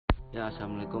Ya,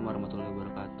 assalamualaikum warahmatullahi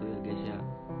wabarakatuh ya guys ya.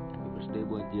 Happy birthday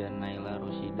buat Dian Naila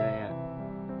Rosida ya.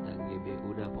 Dan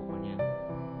GBU dah pokoknya.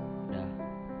 Dah.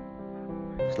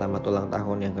 Selamat ulang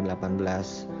tahun yang ke-18.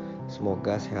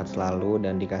 Semoga sehat selalu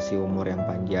dan dikasih umur yang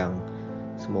panjang.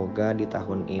 Semoga di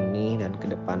tahun ini dan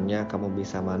kedepannya kamu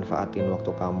bisa manfaatin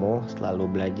waktu kamu, selalu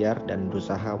belajar dan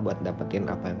berusaha buat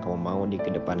dapetin apa yang kamu mau di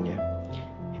kedepannya.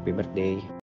 Happy birthday.